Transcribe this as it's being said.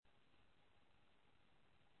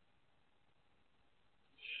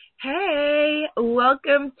Hey,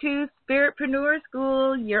 welcome to Spiritpreneur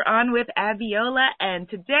School. You're on with Abiola, and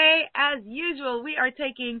today, as usual, we are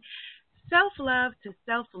taking self-love to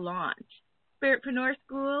self-launch. Spiritpreneur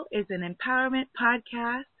School is an empowerment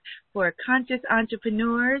podcast for conscious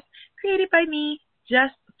entrepreneurs created by me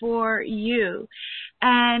just for you.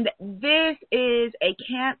 And this is a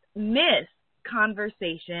can't miss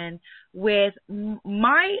conversation with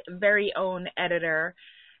my very own editor,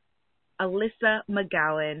 Alissa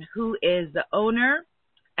McGowan, who is the owner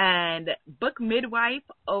and book midwife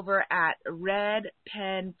over at Red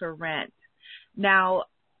Pen for Rent. Now,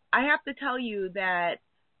 I have to tell you that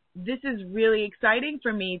this is really exciting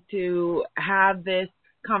for me to have this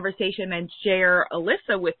conversation and share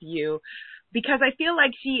Alissa with you, because I feel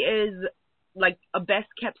like she is like a best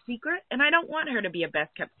kept secret, and I don't want her to be a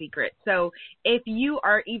best kept secret. So if you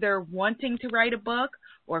are either wanting to write a book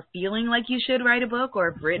or feeling like you should write a book,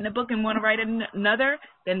 or have written a book and want to write another,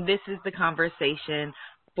 then this is the conversation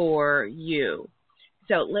for you.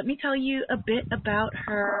 So let me tell you a bit about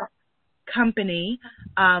her company.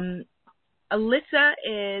 Alissa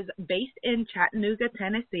is based in Chattanooga,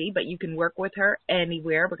 Tennessee, but you can work with her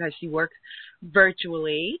anywhere because she works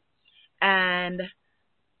virtually. And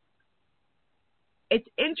it's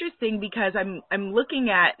interesting because I'm looking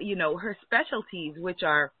at, her specialties, which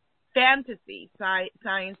are fantasy,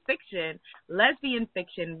 science fiction, lesbian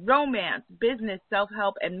fiction, romance, business,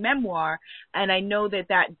 self-help, and memoir. And I know that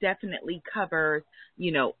definitely covers,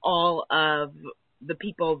 all of the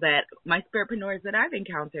people that my spiritpreneurs that I've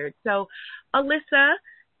encountered. So, Alissa,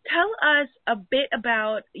 tell us a bit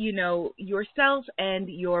about, yourself and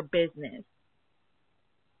your business.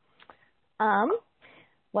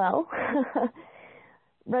 Well,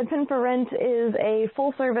 Red Pen for Rent is a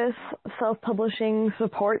full-service self-publishing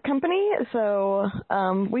support company. So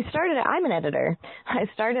I'm an editor. I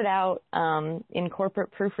started out in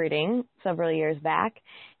corporate proofreading several years back,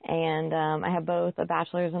 and I have both a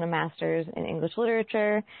bachelor's and a master's in English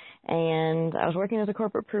literature, and I was working as a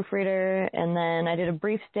corporate proofreader, and then I did a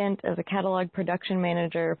brief stint as a catalog production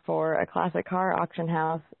manager for a classic car auction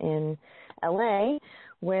house in LA,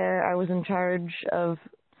 where I was in charge of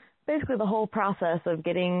basically the whole process of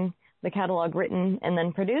getting the catalog written and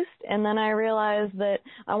then produced. And then I realized that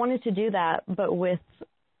I wanted to do that, but with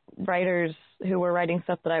writers who were writing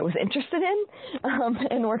stuff that I was interested in,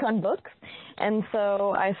 and work on books. And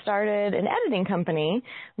so I started an editing company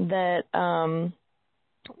that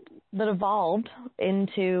evolved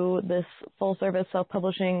into this full service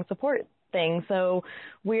self-publishing support thing. So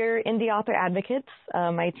we're indie author advocates.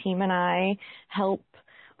 My team and I help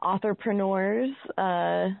authorpreneurs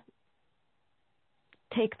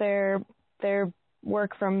take their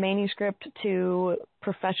work from manuscript to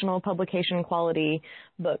professional publication quality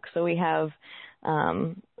books. So we have,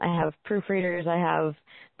 I have proofreaders, I have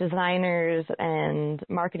designers and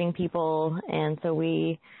marketing people, and so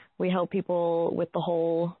we help people with the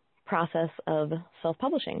whole process of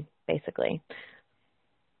self-publishing, basically.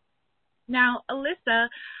 Now, Alissa,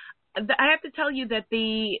 I have to tell you that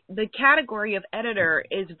the category of editor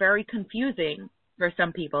is very confusing for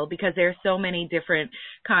some people because there are so many different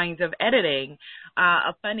kinds of editing.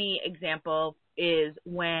 A funny example is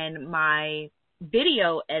when my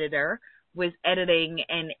video editor was editing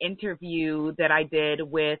an interview that I did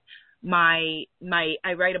with I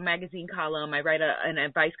write a magazine column. I write an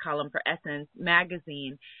advice column for Essence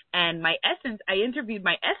magazine, and I interviewed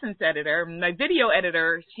my Essence editor, my video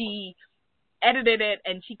editor. She edited it,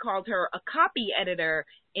 and she called her a copy editor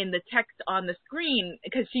in the text on the screen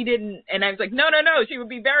because she didn't, and I was like, no, she would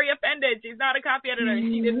be very offended. She's not a copy editor,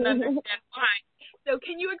 and she didn't understand why. So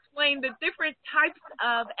can you explain the different types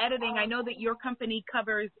of editing? I know that your company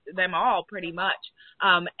covers them all pretty much,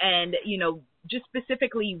 and, just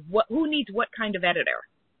specifically who needs what kind of editor,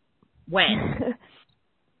 when?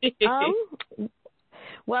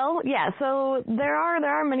 Well, yeah, so there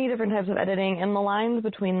are many different types of editing, and the lines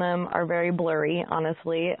between them are very blurry,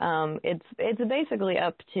 honestly. It's basically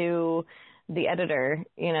up to the editor.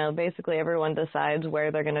 Basically everyone decides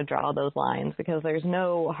where they're going to draw those lines because there's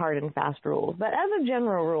no hard and fast rules. But as a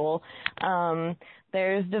general rule,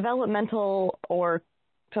 there's developmental, or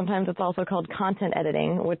sometimes it's also called content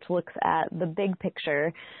editing, which looks at the big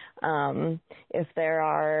picture. If there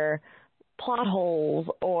are plot holes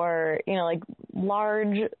or, like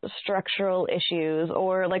large structural issues,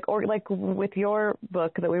 or like with your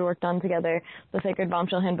book that we worked on together, The Sacred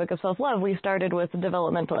Bombshell Handbook of Self-Love, we started with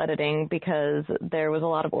developmental editing because there was a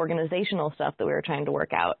lot of organizational stuff that we were trying to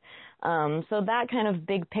work out. So that kind of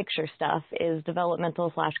big picture stuff is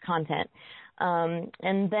developmental/content.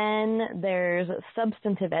 And then there's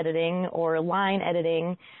substantive editing or line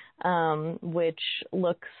editing, which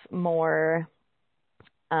looks more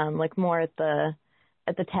more at the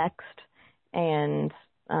text and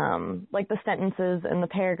like the sentences and the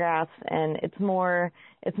paragraphs, and it's more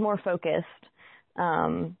focused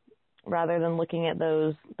rather than looking at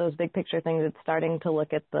those big picture things. It's starting to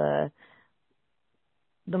look at the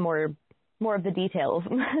more of the details.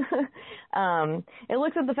 It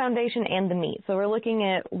looks at the foundation and the meat. So we're looking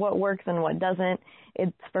at what works and what doesn't.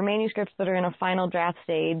 It's for manuscripts that are in a final draft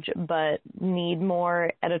stage but need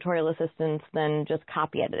more editorial assistance than just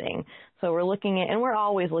copy editing. So we're looking at, and we're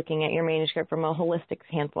always looking at your manuscript from a holistic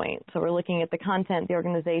standpoint. So we're looking at the content, the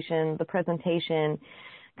organization, the presentation,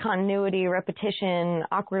 continuity, repetition,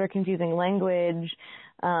 awkward or confusing language.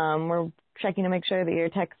 We're checking to make sure that your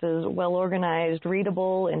text is well organized,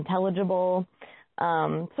 readable, intelligible.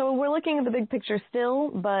 So we're looking at the big picture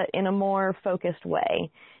still, but in a more focused way.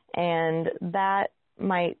 And that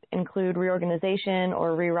might include reorganization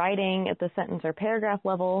or rewriting at the sentence or paragraph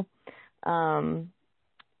level.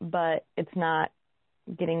 But it's not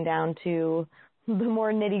getting down to the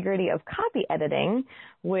more nitty-gritty of copy editing,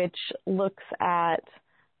 which looks at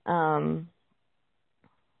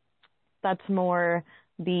that's more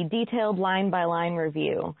the detailed line-by-line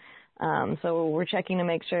review. So we're checking to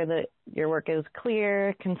make sure that your work is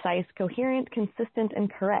clear, concise, coherent, consistent,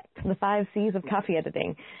 and correct, the 5 C's of copy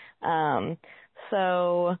editing.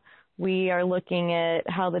 So we are looking at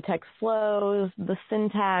how the text flows, the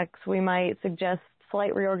syntax. We might suggest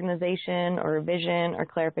slight reorganization or revision or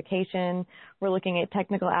clarification. We're looking at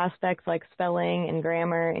technical aspects like spelling and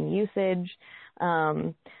grammar and usage.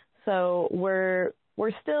 So we're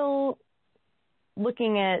still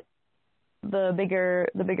looking at the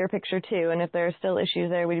bigger picture too, and if there are still issues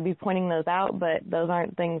there, we'd be pointing those out, but those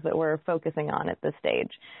aren't things that we're focusing on at this stage.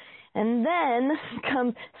 And then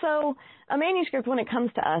so a manuscript, when it comes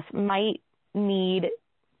to us, might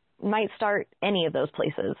start any of those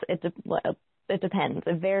places. It depends.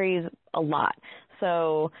 It varies a lot.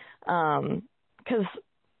 So, because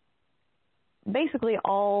basically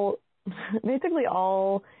all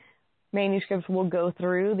manuscripts will go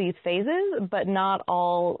through these phases, but not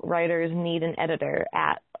all writers need an editor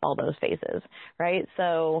at all those phases, right?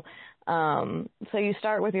 So you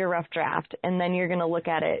start with your rough draft, and then you're going to look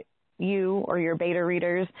at it. You or your beta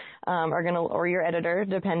readers or your editor,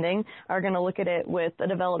 depending, are going to look at it with a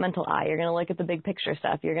developmental eye. You're going to look at the big picture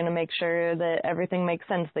stuff. You're going to make sure that everything makes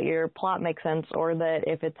sense, that your plot makes sense, or that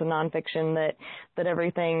if it's a nonfiction, that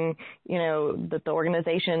everything, that the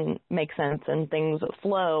organization makes sense and things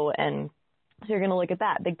flow. And so you're going to look at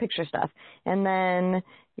that big picture stuff. And then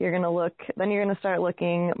you're going to start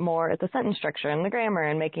looking more at the sentence structure and the grammar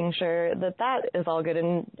and making sure that is all good.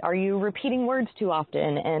 And are you repeating words too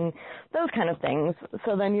often and those kind of things?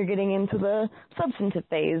 So then you're getting into the substantive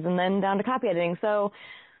phase and then down to copy editing. So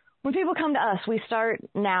when people come to us, we start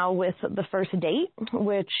now with the first date,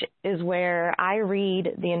 which is where I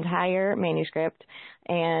read the entire manuscript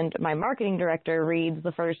and my marketing director reads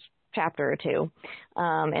the first chapter or two.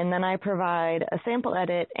 And then I provide a sample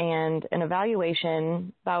edit and an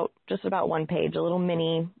evaluation, just about 1 page, a little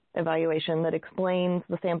mini evaluation that explains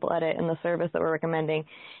the sample edit and the service that we're recommending.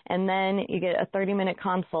 And then you get a 30-minute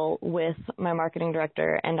consult with my marketing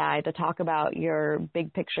director and I to talk about your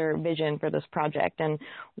big picture vision for this project and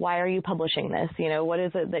why are you publishing this? What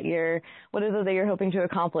is it that you're hoping to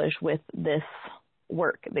accomplish with this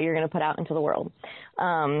work that you're going to put out into the world.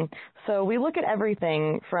 So we look at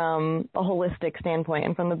everything from a holistic standpoint,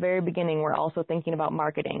 and from the very beginning we're also thinking about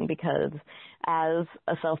marketing, because as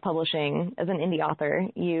a self-publishing, as an indie author,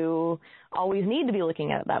 you always need to be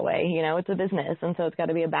looking at it that way. It's a business, and so it's got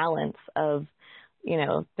to be a balance of,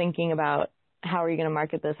 thinking about how are you going to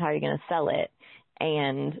market this, how are you going to sell it,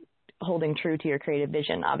 and holding true to your creative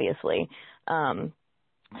vision, obviously.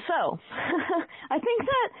 So I think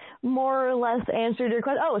that more or less answered your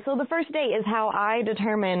question. So the first date is how I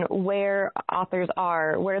determine where authors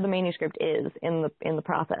are, where the manuscript is in the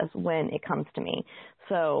process when it comes to me.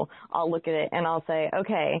 So I'll look at it and I'll say,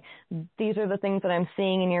 okay, these are the things that I'm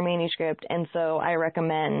seeing in your manuscript, and so I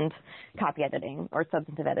recommend copy editing or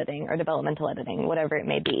substantive editing or developmental editing, whatever it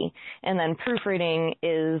may be. And then proofreading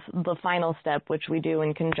is the final step, which we do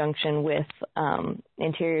in conjunction with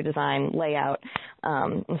interior design, layout.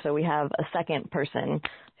 And so we have a second person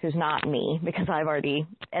who's not me, because I've already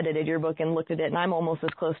edited your book and looked at it, and I'm almost as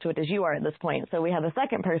close to it as you are at this point. So we have a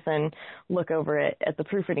second person look over it at the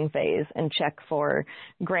proofreading phase and check for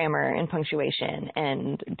grammar and punctuation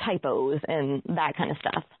and typos and that kind of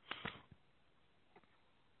stuff.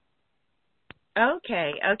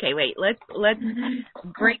 Okay, wait, let's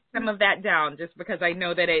break some of that down, just because I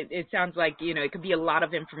know that it sounds like, it could be a lot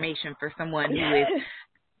of information for someone who is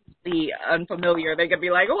completely unfamiliar, they're going to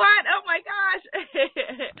be like, what? Oh, my gosh.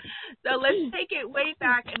 So let's take it way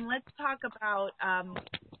back and let's talk about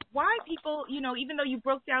why people, even though you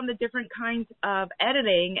broke down the different kinds of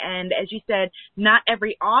editing, and as you said, not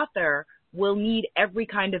every author will need every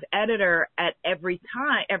kind of editor at every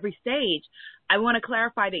time, every stage. I want to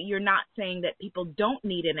clarify that you're not saying that people don't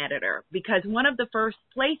need an editor, because one of the first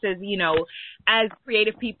places, as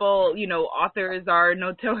creative people, authors are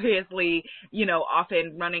notoriously,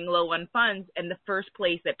 often running low on funds, and the first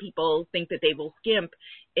place that people think that they will skimp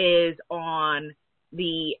is on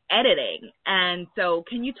the editing. And so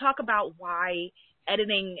can you talk about why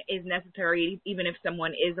editing is necessary, even if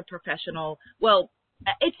someone is a professional? Well,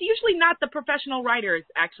 it's usually not the professional writers,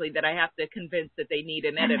 actually, that I have to convince that they need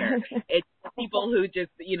an editor. It's people who just,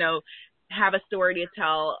 have a story to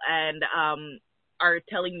tell and are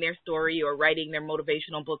telling their story or writing their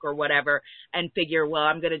motivational book or whatever and figure, well,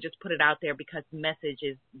 I'm going to just put it out there because message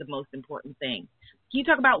is the most important thing. Can you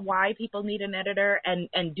talk about why people need an editor, and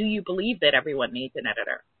do you believe that everyone needs an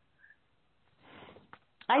editor?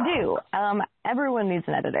 I do. Everyone needs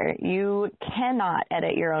an editor. You cannot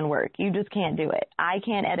edit your own work. You just can't do it. I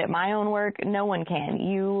can't edit my own work. No one can.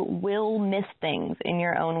 You will miss things in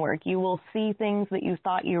your own work. You will see things that you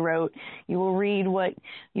thought you wrote. You will read what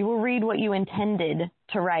you intended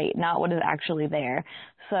to write, not what is actually there.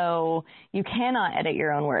 So you cannot edit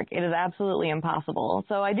your own work. It is absolutely impossible.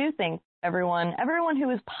 So I do think everyone who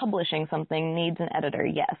is publishing something needs an editor.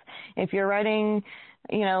 Yes. If you're writing,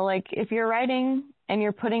 if you're writing and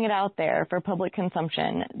you're putting it out there for public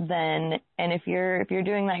consumption, then, and if you're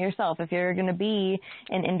doing that yourself, if you're going to be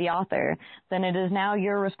an indie author, then it is now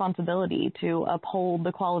your responsibility to uphold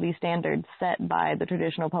the quality standards set by the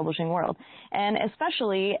traditional publishing world. And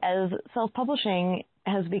especially as self-publishing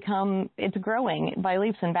has become, it's growing by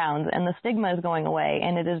leaps and bounds, and the stigma is going away,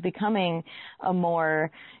 and it is becoming a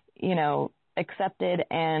more, accepted,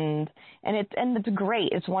 and it's great.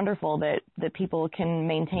 It's wonderful that people can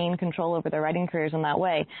maintain control over their writing careers in that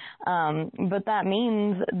way. But that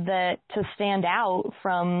means that to stand out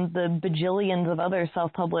from the bajillions of other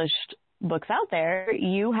self-published books out there,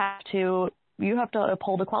 you have to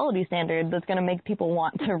uphold a quality standard that's going to make people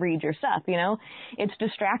want to read your stuff. It's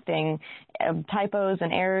distracting, typos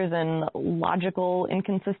and errors and logical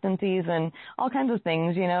inconsistencies and all kinds of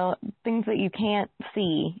things, things that you can't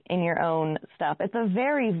see in your own stuff. At the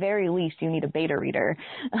very, very least, you need a beta reader,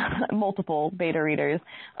 multiple beta readers.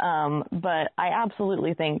 But I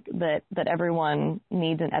absolutely think that everyone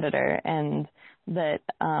needs an editor, and that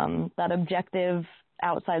objective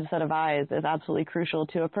outside set of eyes is absolutely crucial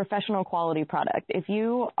to a professional quality product. If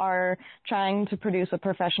you are trying to produce a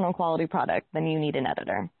professional quality product, then you need an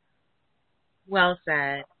editor. Well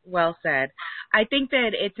said. Well said. I think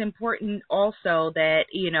that it's important also that,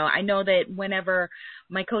 I know that whenever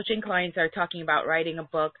my coaching clients are talking about writing a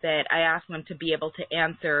book, that I ask them to be able to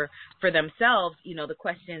answer for themselves, the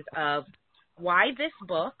questions of why this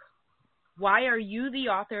book? Why are you the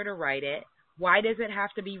author to write it? Why does it have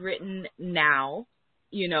to be written now?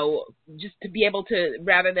 Just to be able to,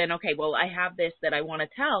 rather than, okay, well, I have this that I want to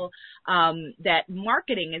tell, that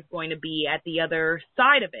marketing is going to be at the other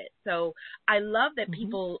side of it. So I love that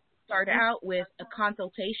people start out with a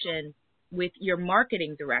consultation with your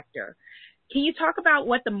marketing director. Can you talk about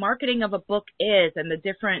what the marketing of a book is and the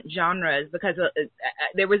different genres? Because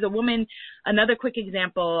there was a woman, another quick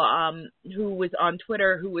example, who was on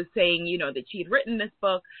Twitter who was saying, that she had written this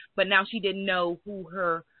book, but now she didn't know who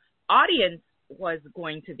her audience was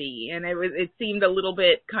going to be, and it seemed a little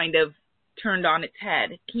bit kind of turned on its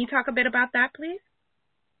head. Can you talk a bit about that, please?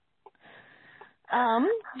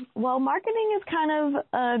 Well, marketing is kind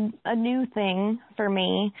of a new thing for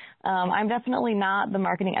me. I'm definitely not the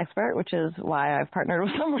marketing expert, which is why I've partnered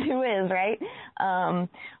with someone who is, right?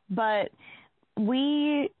 But let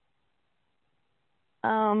me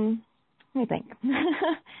think.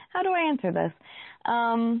 How do I answer this?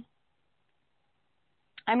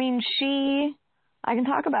 I can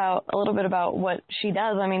talk about a little bit about what she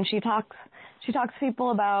does. She talks to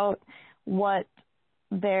people about what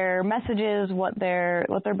their message is, what their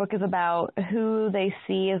book is about, who they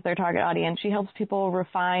see as their target audience. She helps people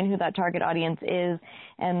refine who that target audience is,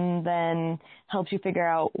 and then helps you figure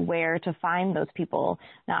out where to find those people.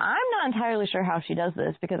 Now, I'm not entirely sure how she does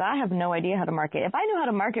this, because I have no idea how to market. If I knew how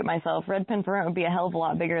to market myself, Red Pen for Rent would be a hell of a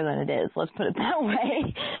lot bigger than it is. Let's put it that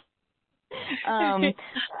way.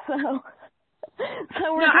 So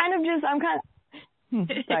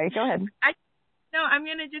sorry, go ahead. I'm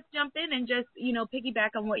going to just jump in and just,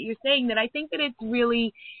 piggyback on what you're saying, that I think that it's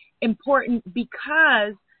really important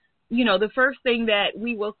because the first thing that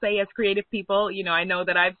we will say as creative people, I know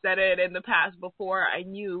that I've said it in the past before I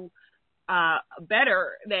knew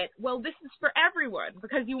better that, well, this is for everyone,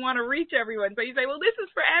 because you want to reach everyone. So you say, well, this is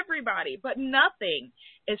for everybody, but nothing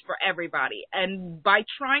is for everybody. And by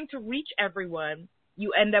trying to reach everyone,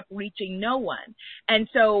 you end up reaching no one. And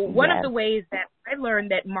so one of the ways that I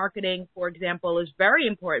learned that marketing, for example, is very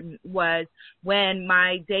important was when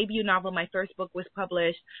my debut novel, my first book, was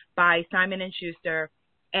published by Simon & Schuster,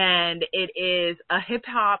 and it is a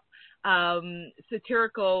hip-hop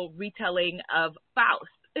satirical retelling of Faust,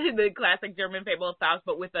 the classic German fable of Faust,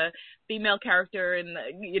 but with a female character in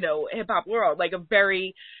the, hip-hop world, like a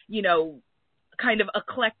very, kind of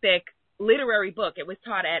eclectic literary book. It was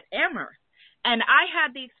taught at Amherst. And I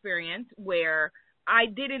had the experience where I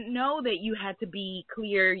didn't know that you had to be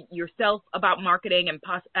clear yourself about marketing, and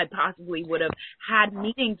I possibly would have had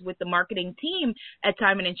meetings with the marketing team at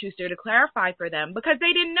Simon & Schuster to clarify for them, because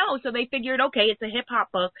they didn't know. So they figured, okay, it's a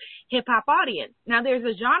hip-hop book, hip-hop audience. Now, there's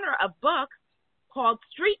a genre of books called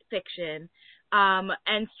street fiction,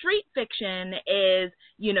 and street fiction is,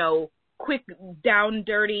 quick, down,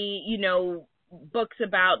 dirty, books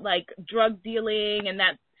about, like, drug dealing and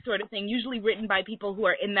that sort of thing, usually written by people who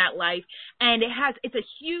are in that life. And it's a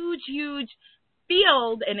huge, huge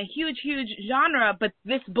field and a huge, huge genre, but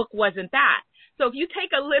this book wasn't that. So if you take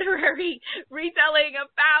a literary retelling of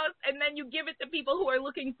Faust and then you give it to people who are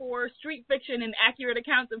looking for street fiction and accurate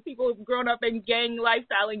accounts of people who've grown up in gang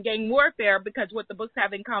lifestyle and gang warfare, because what the books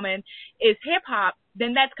have in common is hip-hop,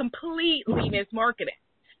 then that's completely mismarketed.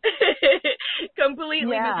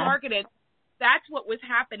 Completely mismarketed. That's what was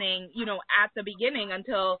happening, at the beginning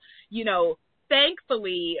until,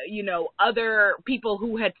 thankfully, other people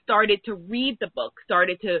who had started to read the book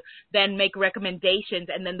started to then make recommendations,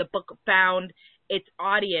 and then the book found its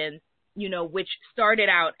audience, which started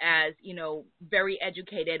out as, very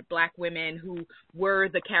educated Black women who were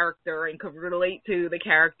the character and could relate to the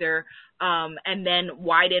character, and then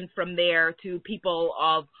widened from there to people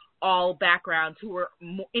of all backgrounds who were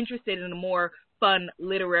interested in a more fun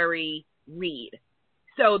literary read.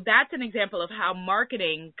 So that's an example of how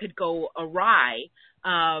marketing could go awry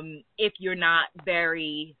if you're not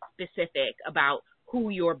very specific about who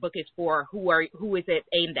your book is for, who is it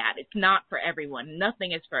aimed at. It's not for everyone.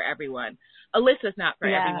 Nothing is for everyone. Alissa's not for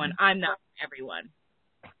everyone. I'm not for everyone.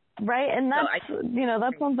 Right, and that's,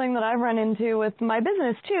 that's something that I've run into with my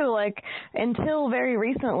business too. Like, until very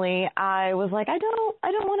recently, I was like, I don't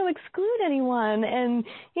want to exclude anyone, and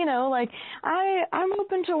I'm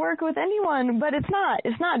open to work with anyone, but it's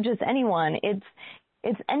not just anyone.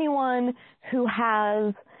 It's anyone who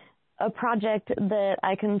has a project that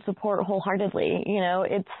I can support wholeheartedly.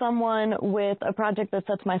 It's someone with a project that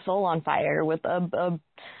sets my soul on fire, with a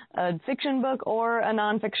fiction book or a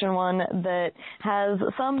nonfiction one that has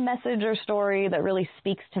some message or story that really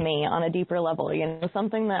speaks to me on a deeper level,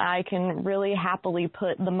 something that I can really happily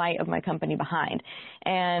put the might of my company behind.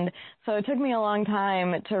 And so it took me a long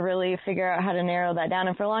time to really figure out how to narrow that down.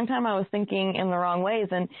 And for a long time, I was thinking in the wrong ways.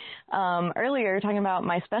 And earlier, talking about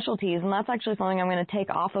my specialties, and that's actually something I'm going to take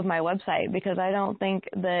off of my website, because I don't think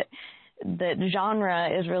that genre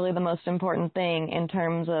is really the most important thing in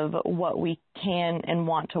terms of what we can and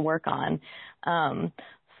want to work on.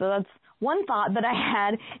 So that's one thought that I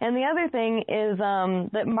had. And the other thing is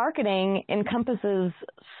that marketing encompasses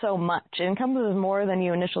so much. It encompasses more than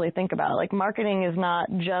you initially think about. Like, marketing is not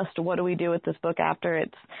just what do we do with this book after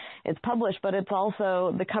it's published, but it's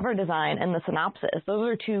also the cover design and the synopsis. Those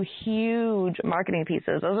are two huge marketing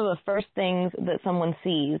pieces. Those are the first things that someone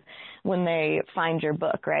sees when they find your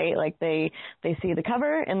book, right? Like, they see the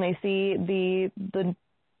cover and they see the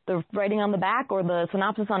writing on the back or the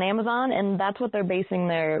synopsis on Amazon, and that's what they're basing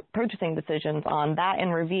their purchasing decisions on. That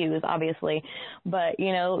and reviews, obviously. But,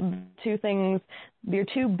 two things, your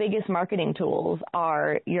two biggest marketing tools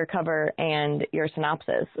are your cover and your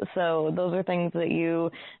synopsis. So those are things that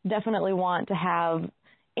you definitely want to have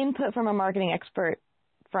input from a marketing expert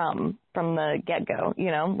from the get-go,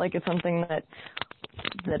 like, it's something that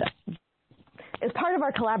is part of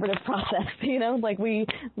our collaborative process, like we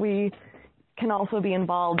can also be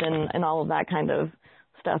involved in all of that kind of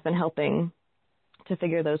stuff and helping to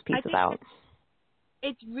figure those pieces out.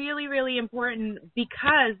 It's really, really important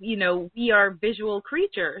because, we are visual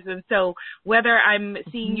creatures. And so whether I'm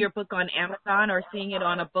seeing your book on Amazon or seeing it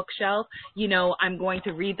on a bookshelf, I'm going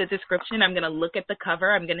to read the description. I'm going to look at the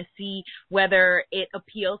cover. I'm going to see whether it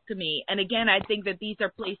appeals to me. And again, I think that these are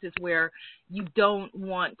places where you don't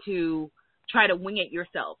want to try to wing it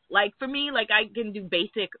yourself. Like for me, like I can do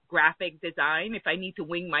basic graphic design if I need to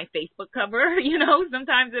wing my Facebook cover, you know,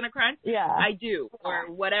 sometimes in a crunch. Yeah. I do,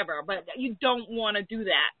 or whatever. But you don't want to do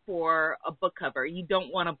that for a book cover. You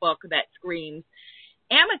don't want a book that screams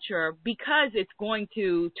amateur because it's going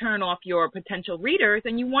to turn off your potential readers,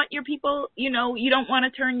 and you want your people, you know, you don't want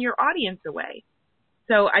to turn your audience away.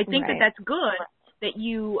 So I think that that's good that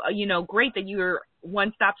you, you know, great that you're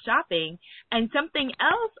one-stop shopping. And something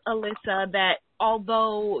else, Alissa, that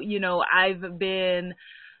although, you know, I've been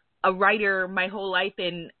a writer my whole life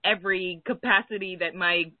in every capacity, that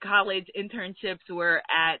my college internships were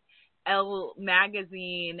at Elle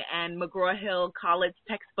Magazine and McGraw-Hill College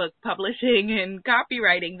textbook publishing and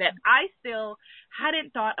copywriting, that I still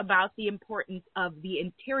hadn't thought about the importance of the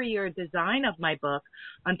interior design of my book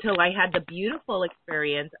until I had the beautiful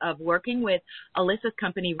experience of working with Alissa's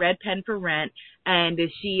company, Red Pen for Rent, and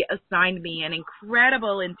she assigned me an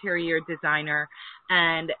incredible interior designer.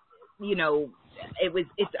 And, you know,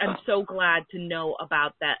 I'm so glad to know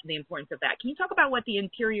about that, the importance of that. Can you talk about what the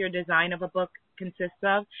interior design of a book consists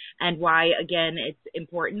of and why, again, it's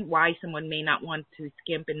important, why someone may not want to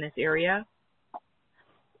skimp in this area?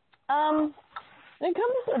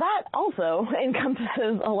 That also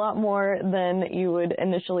encompasses a lot more than you would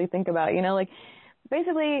initially think about. You know, like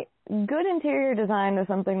basically good interior design is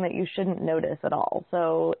something that you shouldn't notice at all.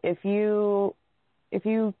 So if you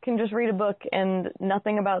can just read a book and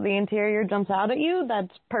nothing about the interior jumps out at you,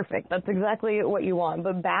 that's perfect. That's exactly what you want.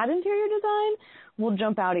 But bad interior design will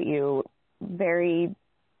jump out at you very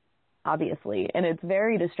obviously, and it's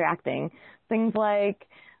very distracting. Things like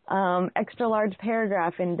extra large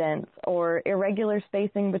paragraph indents or irregular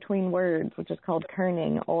spacing between words, which is called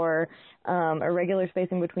kerning, or irregular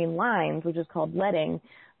spacing between lines, which is called leading.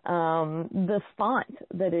 The font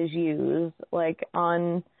that is used, like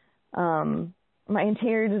on my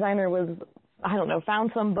interior designer had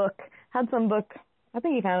some book, I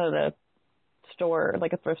think he found it at a store,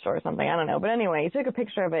 like a thrift store or something, I don't know. But anyway, he took a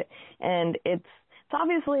picture of it, and it's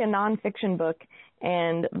obviously a nonfiction book,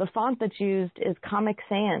 and the font that's used is Comic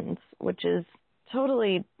Sans, which is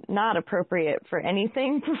totally not appropriate for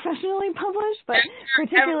anything professionally published, but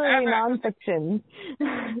particularly nonfiction,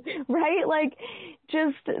 right? Like,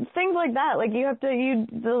 just things like that. Like, you have to,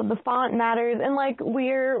 the font matters, and like,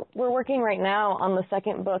 we're working right now on the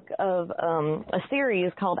second book of a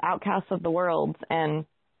series called Outcasts of the Worlds, and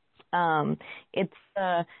it's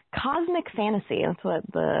cosmic fantasy. That's what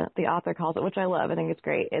the author calls it, which I love. I think it's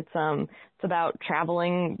great. It's about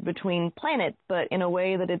traveling between planets, but in a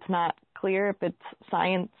way that it's not clear if it's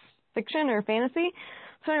science fiction or fantasy.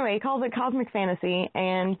 So anyway, he calls it cosmic fantasy,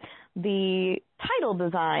 and the title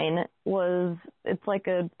design it's like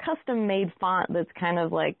a custom-made font that's kind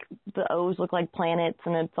of like, the O's look like planets,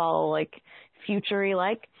 and it's all like future-y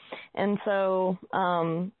like. And so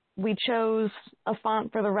we chose a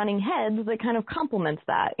font for the running heads that kind of complements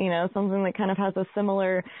that, you know, something that kind of has a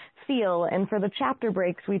similar feel. And for the chapter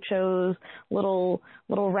breaks, we chose little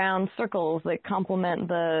round circles that complement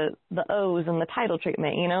the O's and the title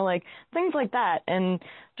treatment, you know, like things like that. And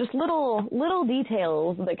just little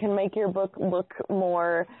details that can make your book look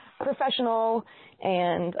more professional.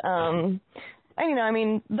 And, you know, I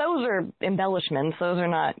mean, those are embellishments. Those are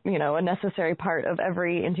not, you know, a necessary part of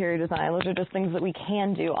every interior design. Those are just things that we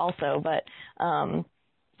can do also. But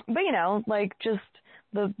you know, like just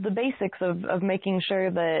the basics of making sure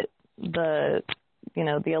that the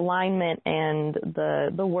alignment and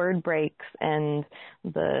the word breaks and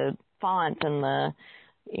the font and the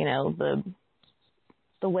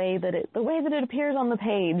way that it appears on the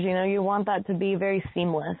page, you know, you want that to be very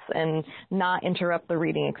seamless and not interrupt the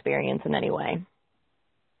reading experience in any way.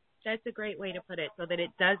 That's a great way to put it, so that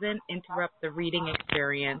it doesn't interrupt the reading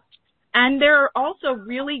experience. And there are also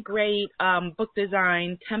really great book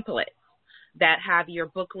design templates that have your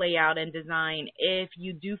book layout and design if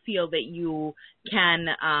you do feel that you can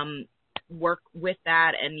work with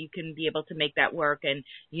that and you can be able to make that work, and,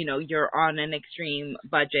 you know, you're on an extreme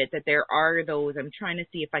budget, that there are those. I'm trying to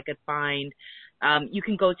see if I could find, you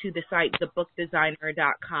can go to the site,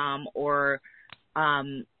 thebookdesigner.com, or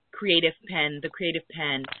Creative Pen, the Creative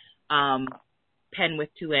Pen, pen with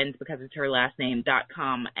two N's because it's her last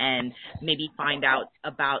name.com, and maybe find out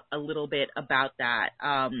about a little bit about that.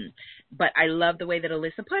 But I love the way that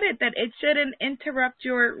Alissa put it, that it shouldn't interrupt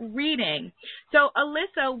your reading. So,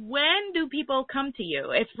 Alissa, when do people come to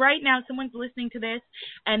you? If right now someone's listening to this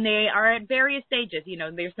and they are at various stages, you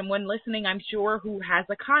know, there's someone listening, I'm sure, who has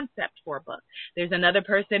a concept for a book. There's another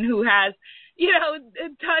person who has, you know,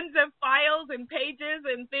 tons of files and pages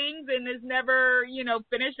and things and has never, you know,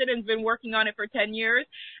 finished it and been working on it for 10 years.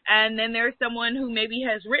 And then there's someone who maybe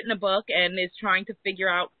has written a book and is trying to figure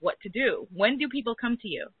out what to do. When do people come to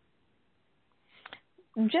you?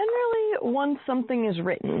 Generally, once something is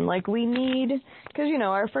written, like we need, because, you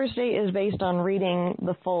know, our first date is based on reading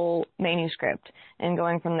the full manuscript and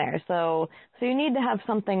going from there. So you need to have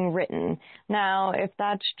something written. Now, if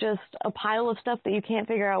that's just a pile of stuff that you can't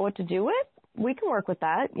figure out what to do with, we can work with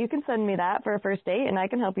that. You can send me that for a first date, and I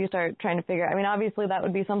can help you start trying to figure out. I mean, obviously, that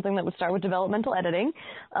would be something that would start with developmental editing,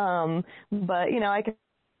 but, you know, I can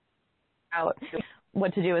out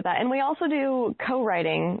what to do with that. And we also do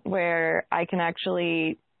co-writing where I can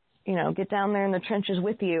actually, you know, get down there in the trenches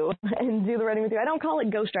with you and do the writing with you. I don't call it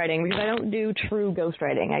ghostwriting because I don't do true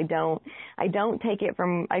ghostwriting. I don't take it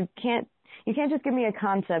from, you can't just give me a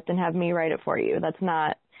concept and have me write it for you. That's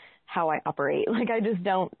not how I operate. Like, I just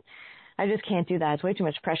can't do that. It's way too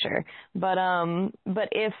much pressure. But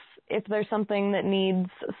if there's something that needs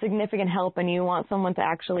significant help and you want someone to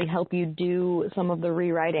actually help you do some of the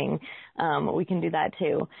rewriting, we can do that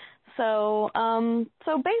too. So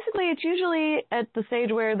basically it's usually at the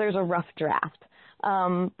stage where there's a rough draft.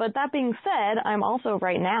 But that being said, I'm also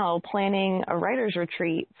right now planning a writer's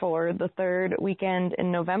retreat for the third weekend in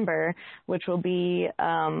November, which will be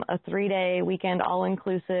a 3-day weekend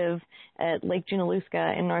all-inclusive at Lake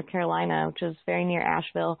Junaluska in North Carolina, which is very near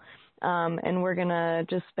Asheville. And we're going to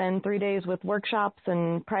just spend 3 days with workshops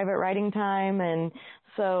and private writing time. And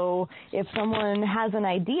so if someone has an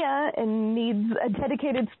idea and needs a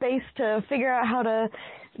dedicated space to figure out how to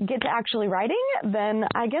get to actually writing, then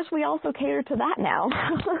I guess we also cater to that now.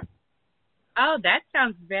 Oh, that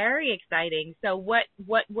sounds very exciting. So what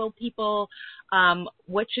will people,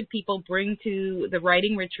 what should people bring to the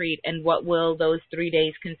writing retreat, and what will those 3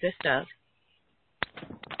 days consist of?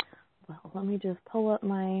 Well, let me just pull up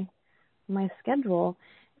my schedule.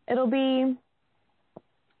 It'll be,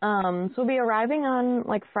 so we'll be arriving on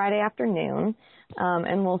like Friday afternoon,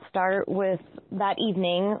 and we'll start with that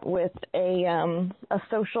evening with a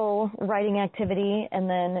social writing activity and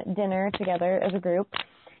then dinner together as a group.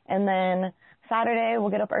 And then Saturday we'll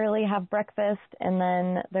get up early, have breakfast, and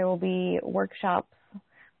then there will be workshops. I'm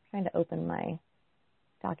trying to open my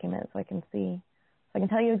document so I can see, so I can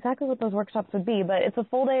tell you exactly what those workshops would be, but it's a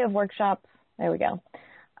full day of workshops. There we go.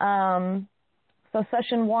 So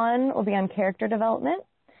session 1 will be on character development.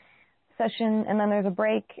 And then there's a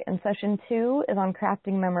break, and session 2 is on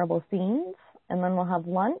crafting memorable scenes, and then we'll have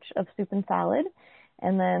lunch of soup and salad,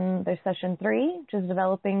 and then there's session 3, which is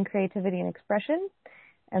developing creativity and expression,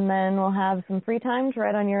 and then we'll have some free time to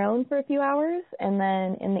write on your own for a few hours, and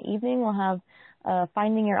then in the evening we'll have a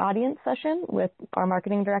Finding Your Audience session with our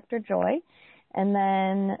marketing director, Joy, and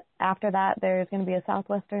then after that there's going to be a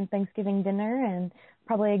Southwestern Thanksgiving dinner and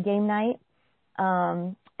probably a game night,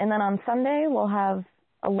 and then on Sunday we'll have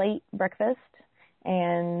a late breakfast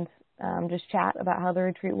and just chat about how the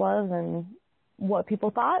retreat was and what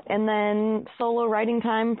people thought, and then solo writing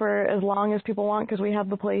time for as long as people want because we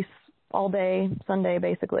have the place all day Sunday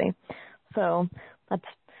basically. So that's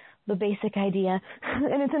the basic idea.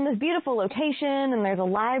 And it's in this beautiful location, and there's a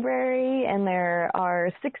library, and there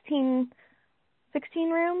are 16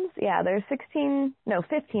 rooms? Yeah, there's 15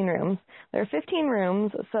 rooms. There are 15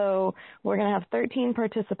 rooms, so we're going to have 13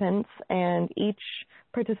 participants, and each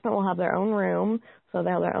participant will have their own room, so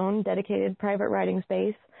they'll have their own dedicated private writing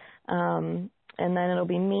space, and then it'll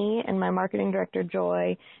be me and my marketing director,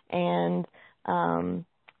 Joy, and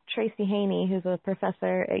Tracy Haney, who's a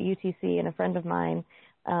professor at UTC and a friend of mine,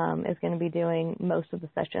 is going to be doing most of the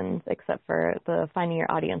sessions, except for the Finding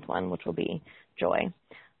Your Audience one, which will be Joy.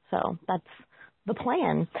 So that's the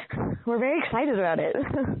plan. We're very excited about it.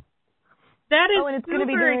 That is and it's going to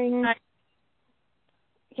be during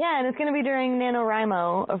it's going to be during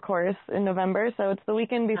NaNoWriMo, of course, in November. So it's the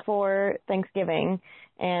weekend before Thanksgiving,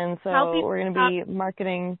 and so we're going to be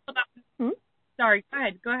marketing. Sorry,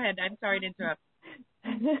 go ahead. I'm sorry to interrupt.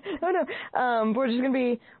 Oh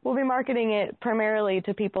no, we'll be marketing it primarily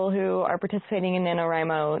to people who are participating in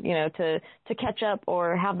NaNoWriMo, to catch up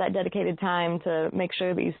or have that dedicated time to make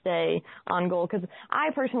sure that you stay on goal. Because I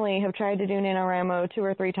personally have tried to do NaNoWriMo 2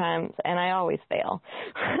 or 3 times and I always fail.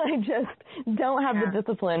 I just don't have the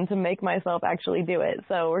discipline to make myself actually do it.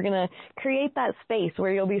 So we're going to create that space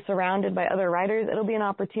where you'll be surrounded by other writers. It'll be an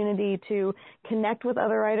opportunity to connect with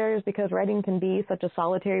other writers because writing can be such a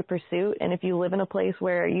solitary pursuit. And if you live in a place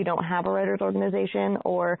where you don't have a writers organization,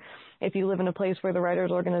 or if you live in a place where the writers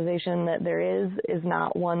organization that there is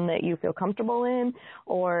not one that you feel comfortable in,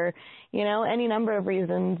 or, any number of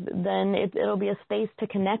reasons, then it'll be a space to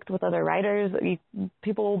connect with other writers.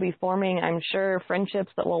 People will be forming, I'm sure,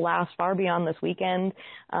 friendships that will last far beyond this weekend.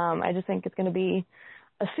 I just think it's going to be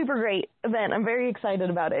a super great event. I'm very excited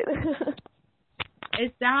about it.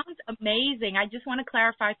 It sounds amazing. I just want to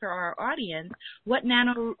clarify for our audience what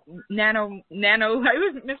I always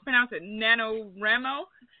mispronounce it, NaNoWriMo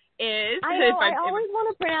is. I always want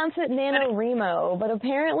to pronounce it NaNoWriMo, but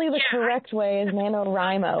apparently the correct way is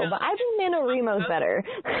NaNoWriMo. But I think NaNoWriMo's better.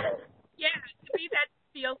 Yeah, to me that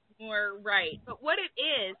feels more right. But what it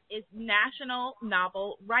is National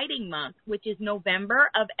Novel Writing Month, which is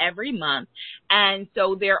November of every month. And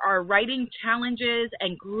so there are writing challenges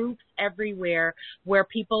and groups everywhere where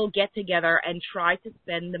people get together and try to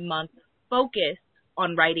spend the month focused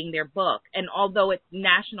on writing their book. And although it's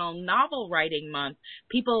National Novel Writing Month,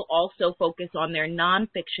 people also focus on their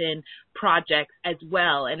nonfiction projects as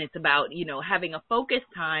well. And it's about, having a focus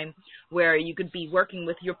time where you could be working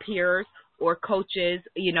with your peers or coaches,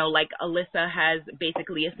 like Alissa has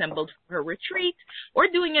basically assembled her retreat, or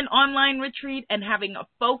doing an online retreat and having a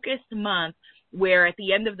focused month where at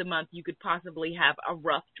the end of the month you could possibly have a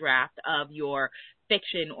rough draft of your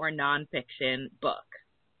fiction or nonfiction book.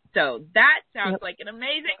 So that sounds like an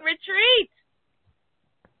amazing retreat.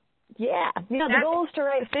 Yeah. The goal is to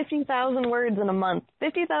write 50,000 words in a month,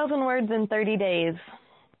 50,000 words in 30 days.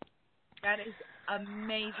 That is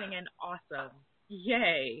amazing and awesome.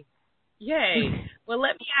 Yay. Yay. Well,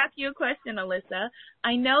 let me ask you a question, Alissa.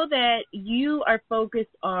 I know that you are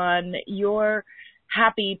focused on your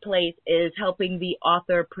happy place is helping the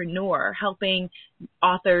authorpreneur, helping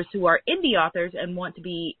authors who are indie authors and want to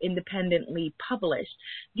be independently published.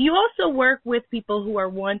 Do you also work with people who are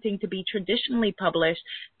wanting to be traditionally published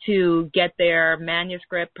to get their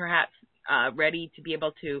manuscript perhaps ready to be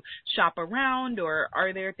able to shop around, or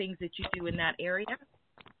are there things that you do in that area?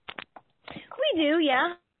 We do,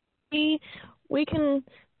 yeah.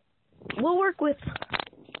 We'll work with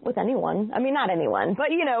anyone. I mean, not anyone, but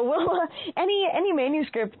we'll any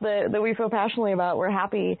manuscript that we feel passionately about, we're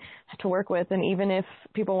happy to work with. And even if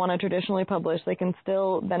people want to traditionally publish, they can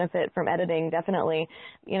still benefit from editing. Definitely,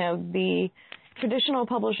 the traditional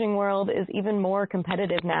publishing world is even more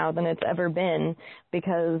competitive now than it's ever been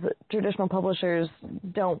because traditional publishers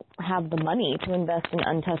don't have the money to invest in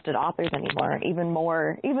untested authors anymore, even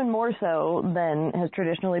more so than has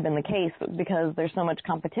traditionally been the case because there's so much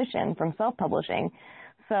competition from self-publishing.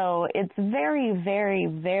 So it's very, very,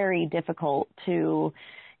 very difficult to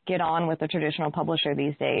get on with a traditional publisher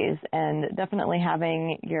these days, and definitely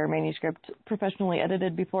having your manuscript professionally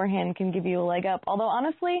edited beforehand can give you a leg up. Although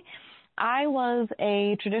honestly, I was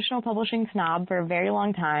a traditional publishing snob for a very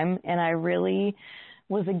long time, and I really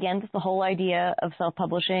was against the whole idea of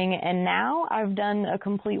self-publishing, and now I've done a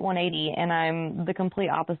complete 180, and I'm the complete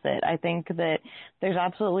opposite. I think that there's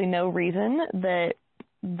absolutely no reason that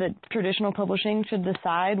traditional publishing should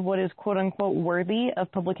decide what is quote-unquote worthy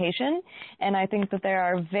of publication, and I think that there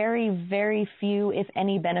are very, very few, if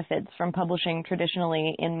any, benefits from publishing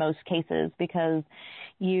traditionally in most cases because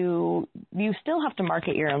you still have to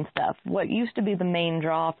market your own stuff. What used to be the main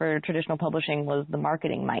draw for traditional publishing was the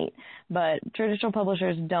marketing might, but traditional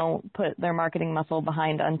publishers don't put their marketing muscle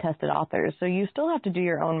behind untested authors, so you still have to do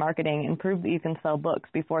your own marketing and prove that you can sell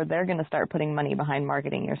books before they're going to start putting money behind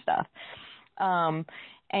marketing your stuff.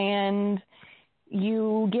 And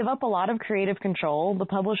you give up a lot of creative control. The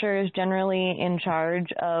publisher is generally in charge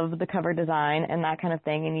of the cover design and that kind of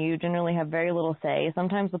thing, and you generally have very little say.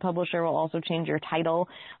 Sometimes the publisher will also change your title.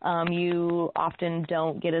 You often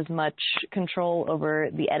don't get as much control over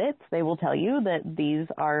the edits. They will tell you that these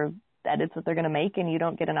are edits that they're going to make, and you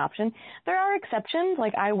don't get an option. There are exceptions.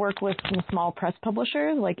 Like I work with some small press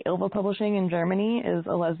publishers, like Ilva Publishing in Germany is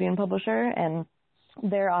a lesbian publisher, and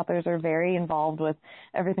their authors are very involved with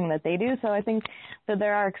everything that they do. So I think that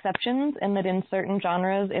there are exceptions, and that in certain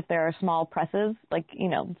genres, if there are small presses, like,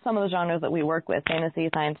 some of the genres that we work with, fantasy,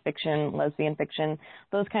 science fiction, lesbian fiction,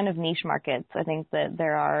 those kind of niche markets, I think that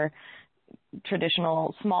there are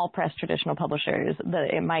small press traditional publishers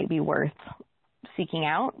that it might be worth seeking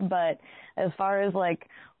out. But as far as like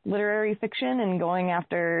literary fiction and going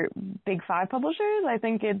after big five publishers, I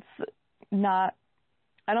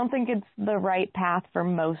don't think it's the right path for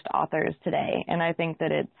most authors today. And I think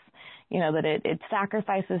that it's, that it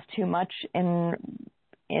sacrifices too much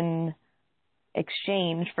in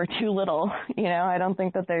exchange for too little. I don't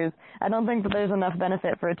think that there's enough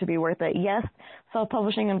benefit for it to be worth it. Yes,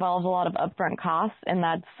 self-publishing involves a lot of upfront costs, and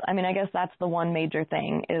I guess that's the one major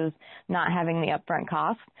thing, is not having the upfront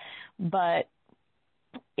cost. But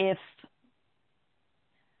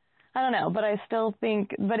I don't know, but I still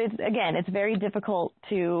think, it's very difficult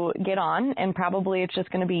to get on, and probably it's just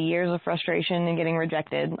going to be years of frustration and getting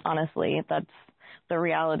rejected, honestly. That's the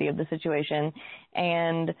reality of the situation.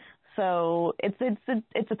 And so it's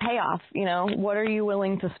a payoff, What are you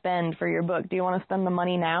willing to spend for your book? Do you want to spend the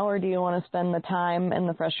money now, or do you want to spend the time and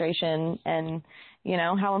the frustration? And,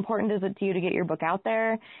 how important is it to you to get your book out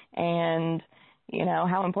there? And,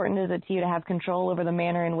 how important is it to you to have control over the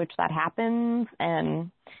manner in which that happens?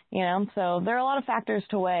 And, so there are a lot of factors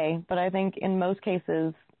to weigh, but I think in most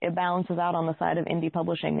cases it balances out on the side of indie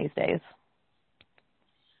publishing these days.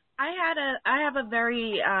 I have a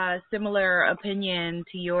very similar opinion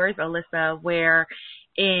to yours, Alissa, where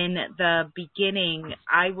in the beginning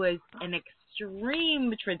I was an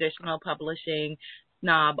extreme traditional publishing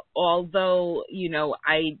snob, although,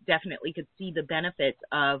 I definitely could see the benefits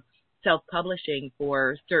of self-publishing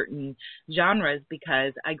for certain genres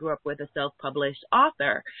because I grew up with a self-published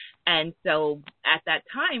author. And so at that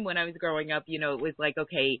time when I was growing up, it was like,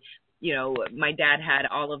 okay, my dad had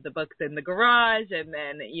all of the books in the garage, and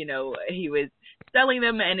then, he was selling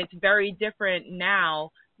them, and it's very different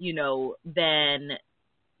now, than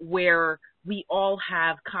where we all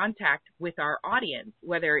have contact with our audience,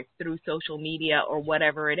 whether it's through social media or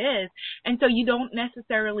whatever it is. And so you don't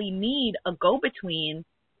necessarily need a go-between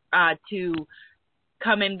to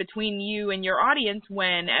come in between you and your audience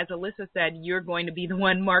when, as Alissa said, you're going to be the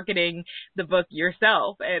one marketing the book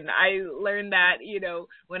yourself. And I learned that,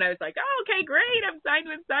 when I was like, oh, okay, great, I'm signed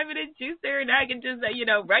with Simon & Schuster, and I can just,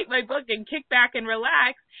 write my book and kick back and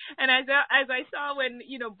relax. And as I saw when,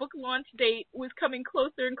 book launch date was coming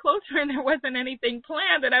closer and closer and there wasn't anything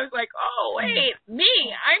planned, and I was like, oh, wait, me,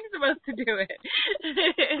 I'm supposed to do it.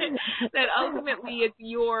 That ultimately it's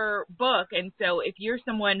your book. And so if you're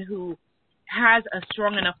someone who has a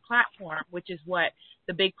strong enough platform, which is what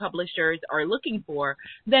the big publishers are looking for,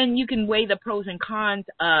 then you can weigh the pros and cons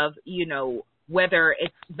of, whether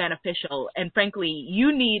it's beneficial. And frankly,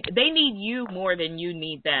 they need you more than you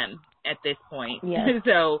need them at this point. Yes.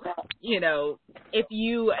 So, if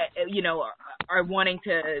you, are wanting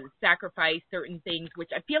to sacrifice certain things,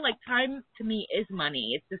 which I feel like time to me is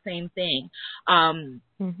money. It's the same thing. And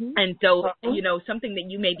so, something that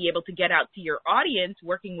you may be able to get out to your audience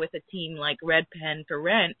working with a team like Red Pen for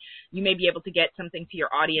Rent, you may be able to get something to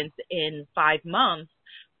your audience in 5 months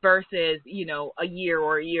versus, a year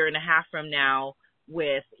or a year and a half from now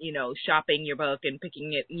with, shopping your book and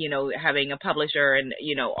picking it, having a publisher and,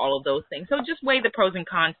 all of those things. So just weigh the pros and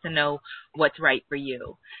cons to know what's right for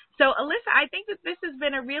you. So, Alissa, I think that this has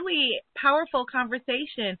been a really powerful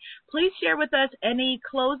conversation. Please share with us any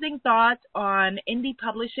closing thoughts on indie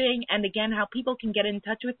publishing and, again, how people can get in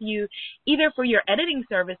touch with you either for your editing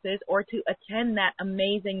services or to attend that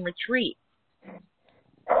amazing retreat.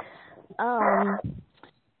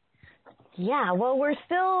 Yeah, well,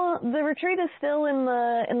 the retreat is still in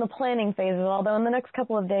the planning phases, although in the next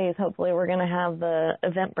couple of days, hopefully, we're going to have the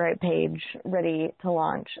Eventbrite page ready to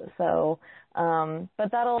launch. So,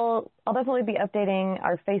 but I'll definitely be updating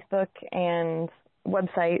our Facebook and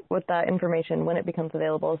website with that information when it becomes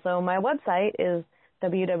available. So my website is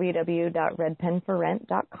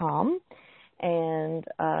www.redpenforrent.com, and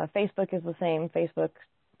Facebook is the same,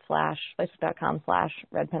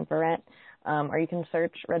 facebook.com/redpenforrent, or you can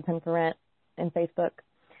search Red Pen for Rent in Facebook.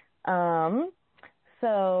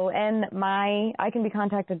 I can be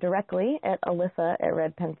contacted directly at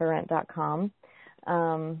Alissa@redpenforrent.com.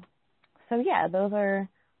 So yeah, those are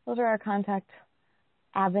our contact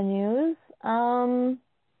avenues. I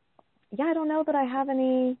don't know that I have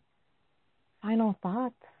any final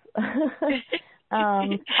thoughts. Maybe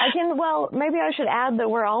I should add that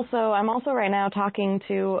I'm also right now talking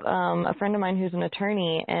to a friend of mine who's an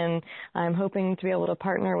attorney, and I'm hoping to be able to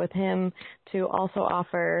partner with him to also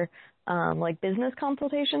offer business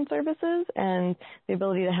consultation services and the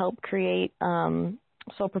ability to help create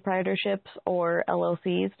sole proprietorships or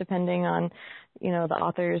LLCs, depending on, the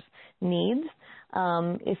author's needs.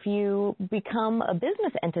 If you become a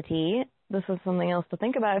business entity, this is something else to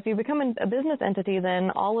think about. If you become a business entity,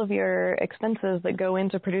 then all of your expenses that go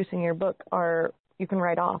into producing your book you can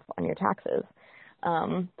write off on your taxes.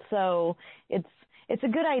 So it's a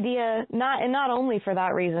good idea, not only for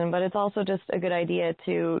that reason, but it's also just a good idea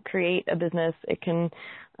to create a business. It can,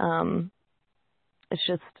 it's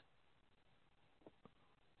just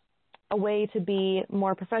a way to be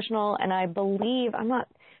more professional. And I believe, I'm not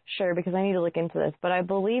sure because I need to look into this, but I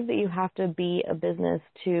believe that you have to be a business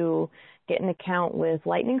to get an account with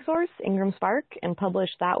Lightning Source, Ingram Spark, and publish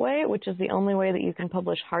that way, which is the only way that you can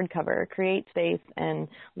publish hardcover. CreateSpace and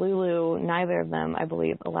Lulu, neither of them, I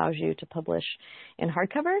believe, allows you to publish in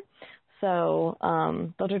hardcover. So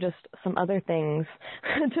those are just some other things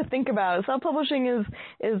to think about. Self-publishing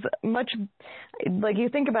is much, like you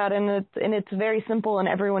think about it, and it's very simple and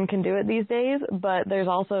everyone can do it these days, but there's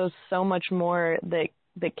also so much more that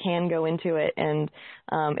can go into it. And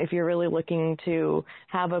if you're really looking to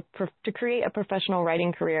to create a professional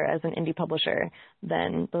writing career as an indie publisher,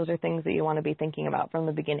 then those are things that you want to be thinking about from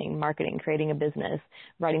the beginning: marketing, creating a business,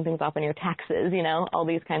 writing things off on your taxes, all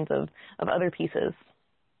these kinds of other pieces.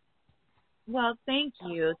 Well, thank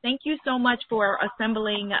you. Thank you so much for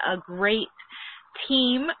assembling a great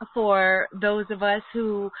team for those of us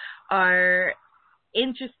who are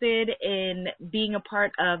interested in being a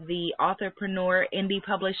part of the authorpreneur indie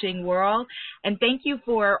publishing world. And thank you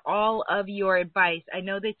for all of your advice. I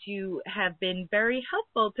know that you have been very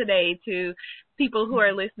helpful today to people who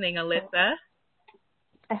are listening, Alissa.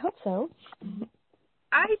 I hope so.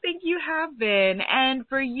 I think you have been. And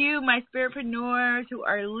for you, my spiritpreneurs who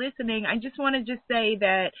are listening, I just want to just say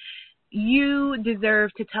that you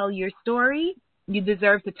deserve to tell your story. You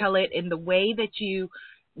deserve to tell it in the way that you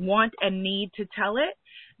want and need to tell it.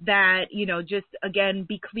 That, just, again,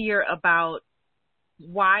 be clear about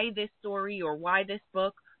why this story or why this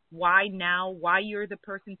book, why now, why you're the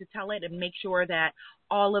person to tell it, and make sure that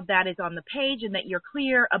all of that is on the page and that you're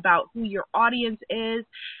clear about who your audience is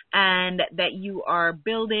and that you are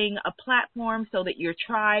building a platform so that your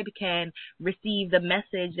tribe can receive the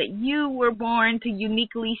message that you were born to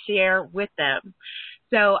uniquely share with them.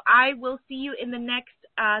 So I will see you in the next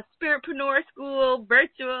Spiritpreneur School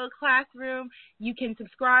virtual classroom. You can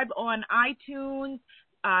subscribe on iTunes,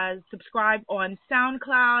 subscribe on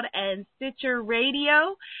SoundCloud and Stitcher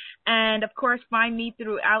Radio, and of course find me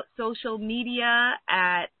throughout social media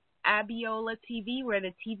at Abiola TV, where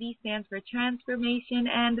the TV stands for Transformation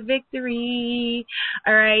and Victory.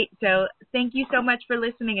 All right, so thank you so much for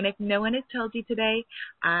listening, and if no one has told you today,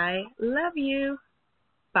 I love you.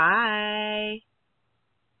 Bye.